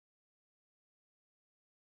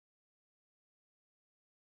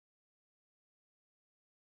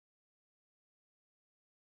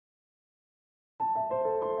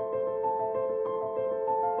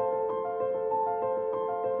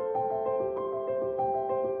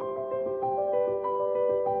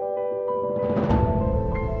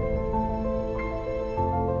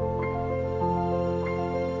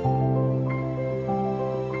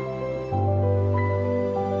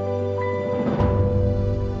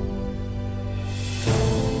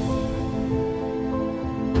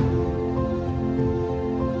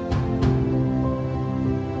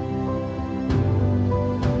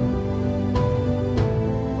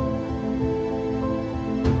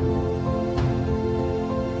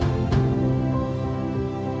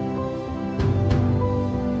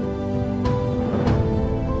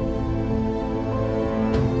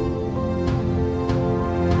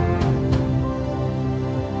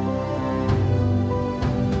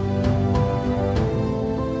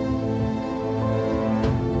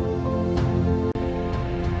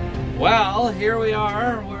Well, here we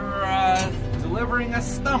are. We're delivering a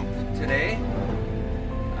stump today.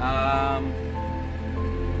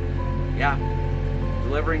 Yeah,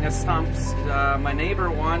 delivering a stumps. My neighbor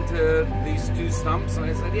wanted these 2 stumps, and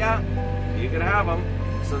I said, yeah, you can have them.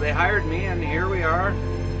 So they hired me, and here we are.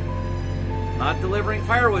 Not delivering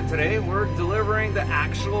firewood today, we're delivering the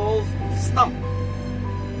actual stump.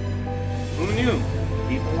 Who knew?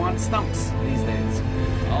 People want stumps these days.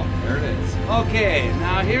 Oh, there it is. Okay,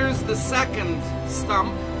 now here's the second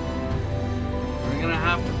stump. We're gonna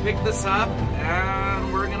have to pick this up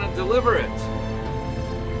and we're gonna deliver it.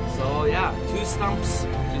 So yeah, 2 stumps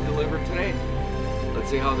to deliver today. Let's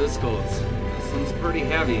see how this goes. This one's pretty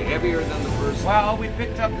heavy, heavier than the first. Well, we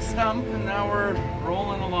picked up the stump and now we're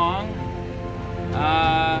rolling along.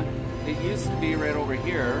 It used to be right over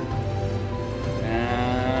here,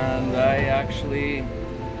 and I actually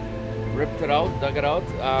ripped it out, dug it out.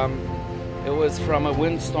 It was from a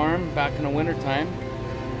windstorm back in the winter time.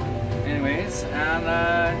 Anyways, and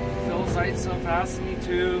Phil Zaitsev asked me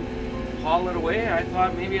to haul it away. I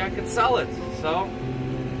thought maybe I could sell it. So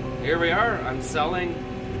here we are. I'm selling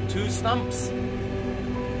 2 stumps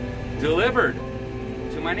delivered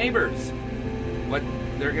to my neighbors. What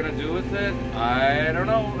they're gonna do with it, I don't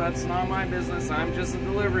know. That's not my business. I'm just a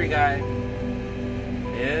delivery guy.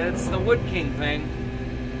 It's the Wood King thing.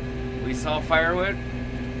 We sell firewood,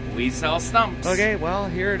 we sell stumps. Okay, well,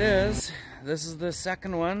 here it is. This is the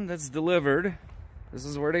second one that's delivered. This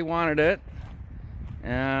is where they wanted it.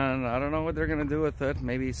 And I don't know what they're gonna do with it.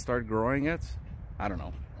 Maybe start growing it. I don't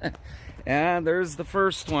know. And there's the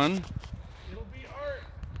first one. It'll be art.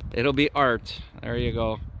 It'll be art. There you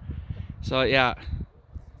go. So yeah.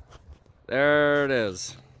 There it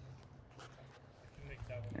is.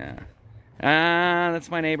 Yeah. And that's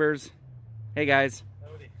my neighbors. Hey guys.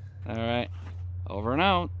 Howdy. All right. Over and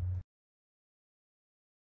out.